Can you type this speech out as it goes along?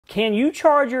Can you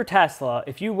charge your Tesla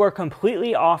if you were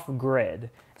completely off grid?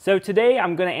 So today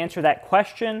I'm going to answer that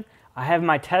question. I have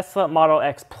my Tesla Model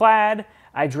X Plaid.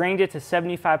 I drained it to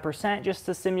 75% just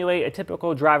to simulate a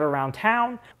typical drive around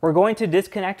town. We're going to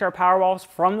disconnect our Powerwalls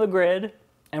from the grid,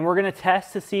 and we're going to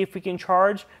test to see if we can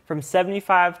charge from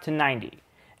 75 to 90.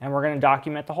 And we're going to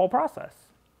document the whole process.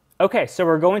 Okay, so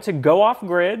we're going to go off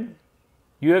grid.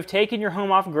 You have taken your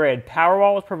home off grid.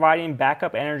 Powerwall is providing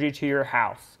backup energy to your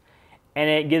house. And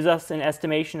it gives us an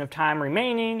estimation of time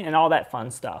remaining and all that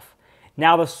fun stuff.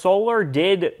 Now the solar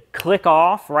did click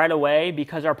off right away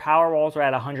because our Powerwalls are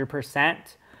at 100%.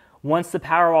 Once the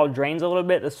Powerwall drains a little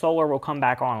bit, the solar will come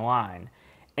back online.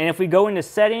 And if we go into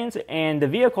settings and the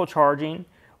vehicle charging,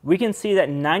 we can see that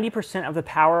 90% of the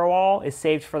Powerwall is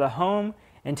saved for the home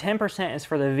and 10% is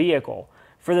for the vehicle.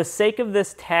 For the sake of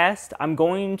this test, I'm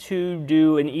going to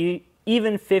do an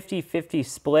even 50-50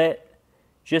 split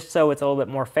just so it's a little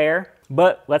bit more fair.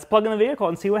 But let's plug in the vehicle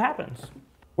and see what happens.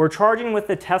 We're charging with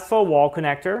the Tesla wall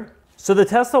connector. So the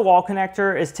Tesla wall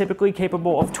connector is typically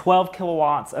capable of 12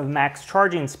 kilowatts of max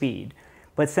charging speed.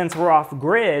 But since we're off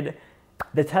grid,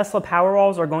 the Tesla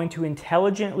Powerwalls are going to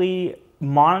intelligently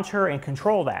monitor and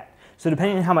control that. So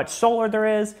depending on how much solar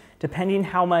there is, depending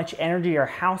how much energy your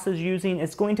house is using,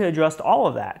 it's going to adjust all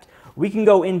of that. We can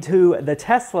go into the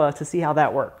Tesla to see how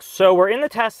that works. So we're in the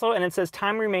Tesla and it says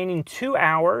time remaining 2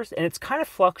 hours, and it's kind of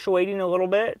fluctuating a little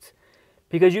bit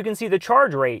because you can see the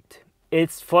charge rate.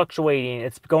 It's fluctuating.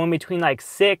 It's going between like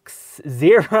 6,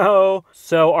 0.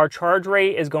 So our charge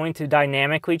rate is going to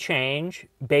dynamically change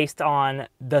based on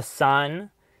the sun,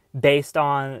 based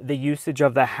on the usage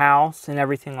of the house and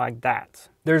everything like that.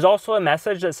 There's also a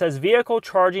message that says vehicle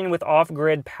charging with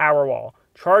off-grid Powerwall.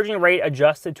 Charging rate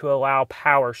adjusted to allow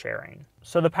power sharing.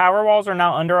 So the Powerwalls are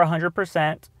now under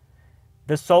 100%.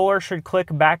 The solar should click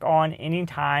back on any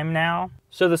time now.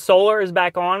 So the solar is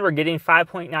back on. We're getting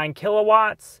 5.9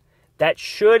 kilowatts. That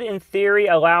should, in theory,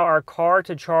 allow our car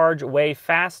to charge way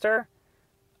faster.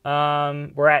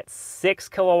 We're at 6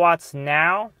 kilowatts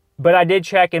now. But I did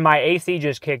check and my AC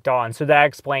just kicked on, so that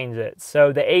explains it.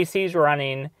 So the AC is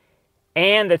running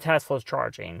and the Tesla's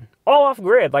charging. All off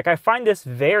grid. Like, I find this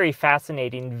very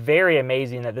fascinating, very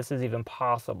amazing that this is even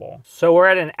possible. So we're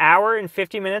at 1 hour and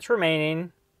 50 minutes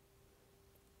remaining.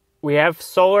 We have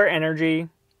solar energy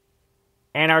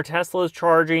and our Tesla is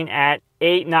charging at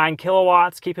 8-9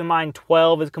 kilowatts. Keep in mind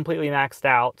 12 is completely maxed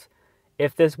out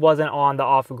if this wasn't on the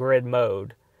off-grid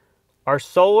mode. Our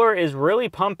solar is really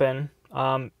pumping.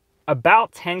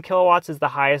 About 10 kilowatts is the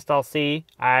highest I'll see.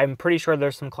 I'm pretty sure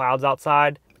there's some clouds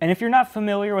outside. And if you're not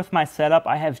familiar with my setup,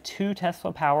 I have 2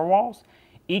 Tesla Powerwalls.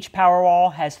 Each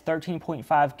Powerwall has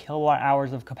 13.5 kilowatt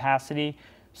hours of capacity,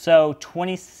 so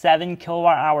 27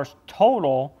 kilowatt hours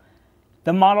total.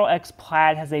 The Model X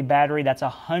Plaid has a battery that's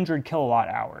 100 kilowatt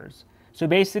hours. So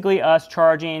basically us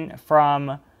charging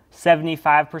from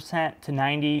 75% to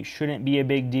 90 shouldn't be a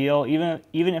big deal,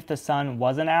 even if the sun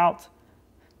wasn't out.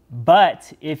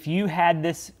 But if you had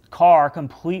this car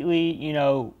completely,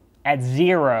 at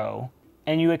 0,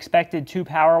 and you expected 2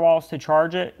 Powerwalls to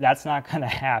charge it, that's not going to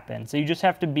happen. So you just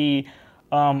have to be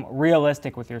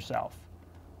realistic with yourself.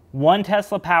 1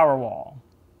 Tesla Powerwall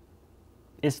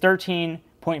is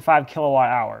 13.5 kilowatt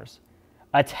hours.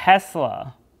 A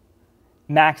Tesla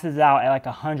maxes out at like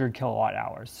 100 kilowatt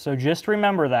hours. So just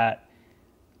remember that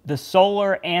the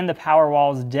solar and the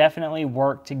Powerwalls definitely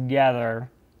work together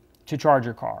to charge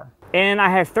your car. And I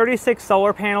have 36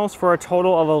 solar panels for a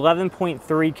total of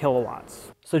 11.3 kilowatts.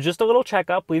 So just a little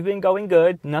checkup. We've been going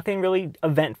good. Nothing really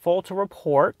eventful to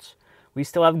report. We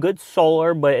still have good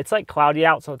solar, but it's like cloudy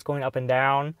out, so it's going up and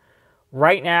down.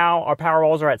 Right now, our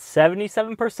Powerwalls are at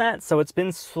 77%, so it's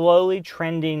been slowly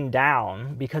trending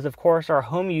down because, of course, our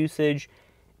home usage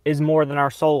is more than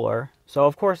our solar. So,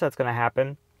 of course, that's going to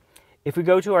happen. If we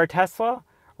go to our Tesla,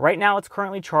 right now it's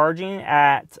currently charging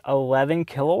at 11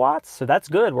 kilowatts, so that's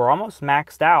good. We're almost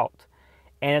maxed out.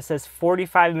 And it says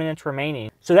 45 minutes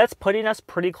remaining. So that's putting us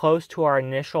pretty close to our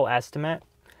initial estimate.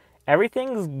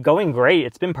 Everything's going great.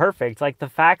 It's been perfect. Like the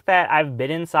fact that I've been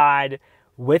inside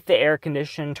with the air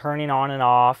condition turning on and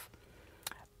off.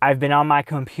 I've been on my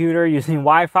computer using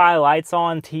Wi-Fi, lights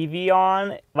on, TV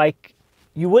on. Like,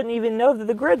 you wouldn't even know that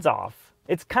the grid's off.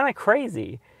 It's kind of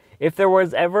crazy. If there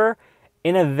was ever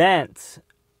an event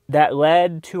that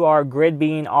led to our grid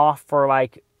being off for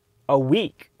like a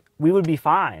week, we would be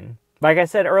fine. Like I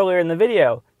said earlier in the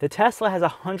video, the Tesla has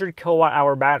a 100 kilowatt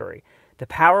hour battery. The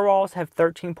Powerwalls have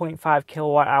 13.5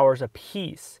 kilowatt hours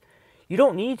apiece. You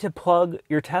don't need to plug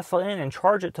your Tesla in and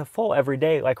charge it to full every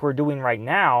day like we're doing right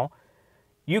now.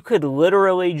 You could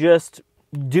literally just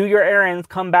do your errands,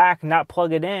 come back, not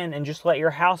plug it in, and just let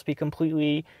your house be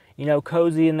completely,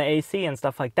 cozy in the AC and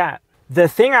stuff like that. The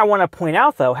thing I want to point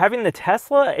out though, having the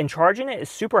Tesla and charging it is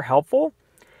super helpful,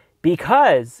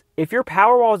 because if your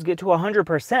Powerwalls get to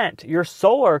 100%, your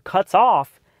solar cuts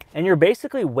off and you're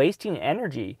basically wasting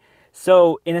energy.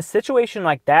 So in a situation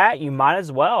like that, you might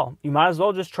as well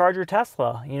just charge your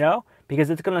Tesla, because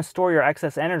it's going to store your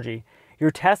excess energy.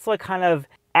 Your Tesla kind of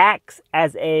acts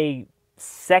as a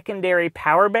secondary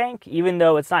power bank. Even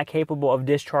though it's not capable of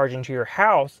discharging to your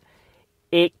house,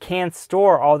 it can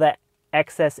store all that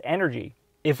excess energy.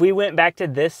 If we went back to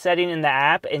this setting in the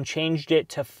app and changed it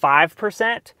to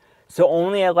 5%, so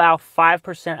only allow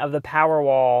 5% of the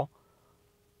Powerwall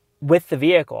with the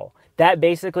vehicle, that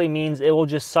basically means it will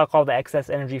just suck all the excess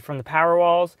energy from the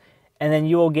Powerwalls, and then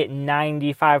you will get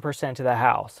 95% to the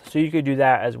house. So you could do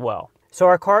that as well. So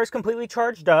our car is completely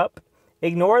charged up.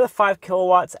 Ignore the 5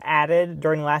 kilowatts added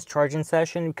during the last charging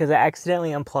session because I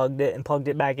accidentally unplugged it and plugged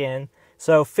it back in.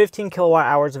 So 15 kilowatt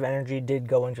hours of energy did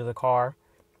go into the car.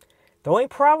 The only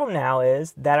problem now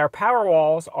is that our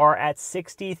Powerwalls are at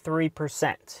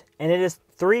 63%, and it is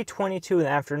 3:22 in the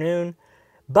afternoon,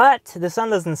 but the sun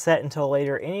doesn't set until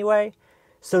later anyway.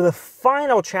 So the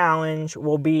final challenge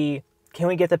will be, can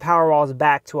we get the Powerwalls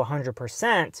back to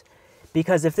 100%?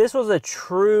 Because if this was a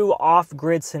true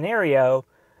off-grid scenario,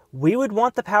 we would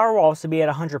want the Powerwalls to be at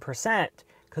 100%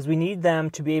 because we need them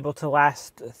to be able to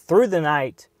last through the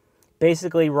night,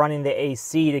 basically running the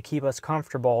AC to keep us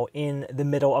comfortable in the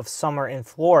middle of summer in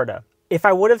Florida. If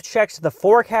I would have checked the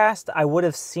forecast, I would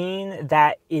have seen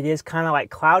that it is kind of like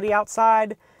cloudy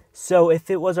outside. So if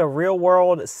it was a real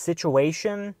world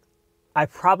situation, I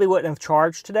probably wouldn't have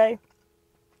charged today.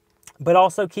 But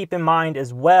also keep in mind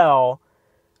as well,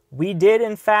 we did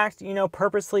in fact,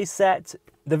 purposely set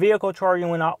the vehicle charging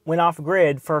went off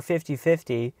grid for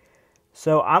 50-50.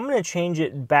 So I'm going to change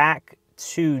it back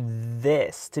to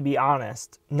this, to be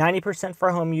honest. 90%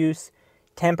 for home use,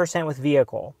 10% with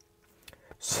vehicle.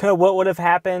 So what would have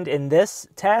happened in this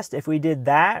test if we did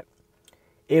that?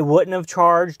 It wouldn't have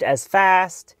charged as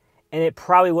fast, and it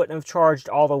probably wouldn't have charged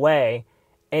all the way.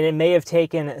 And it may have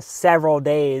taken several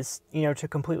days, to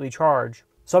completely charge.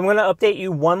 So I'm going to update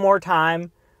you one more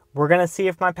time. We're going to see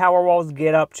if my Powerwalls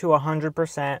get up to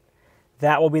 100%.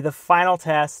 That will be the final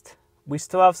test. We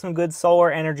still have some good solar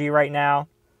energy right now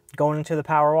going into the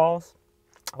Powerwalls.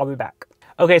 I'll be back.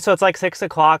 Okay, so it's like 6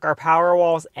 o'clock. Our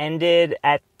Powerwalls ended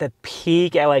at the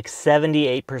peak at like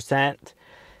 78%.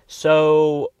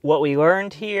 So what we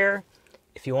learned here,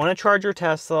 if you want to charge your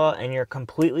Tesla and you're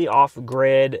completely off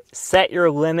grid, set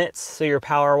your limits so your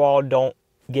Powerwall don't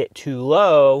get too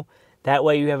low. That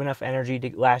way you have enough energy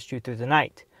to last you through the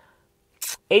night.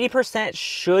 80%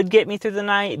 should get me through the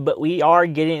night, but we are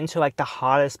getting into like the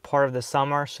hottest part of the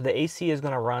summer, so the AC is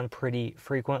going to run pretty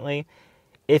frequently.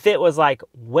 If it was like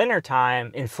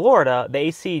wintertime in Florida, the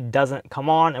AC doesn't come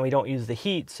on and we don't use the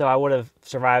heat, so I would have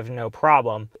survived no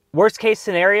problem. Worst case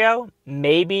scenario,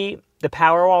 maybe the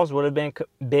Powerwalls would have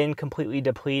been completely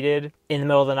depleted in the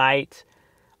middle of the night.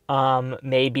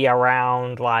 Maybe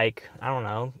around like, I don't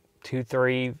know, 2,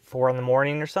 3, 4 in the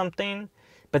morning or something.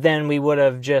 But then we would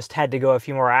have just had to go a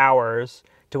few more hours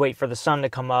to wait for the sun to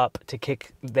come up to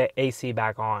kick the AC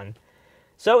back on.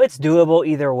 So it's doable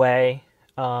either way.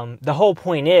 The whole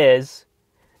point is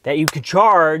that you could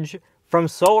charge from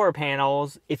solar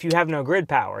panels if you have no grid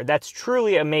power. That's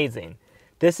truly amazing.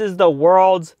 This is the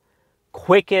world's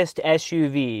quickest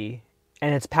SUV,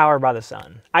 and it's powered by the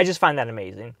sun. I just find that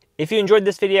amazing. If you enjoyed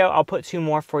this video, I'll put 2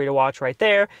 more for you to watch right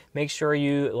there. Make sure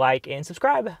you like and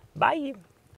subscribe. Bye.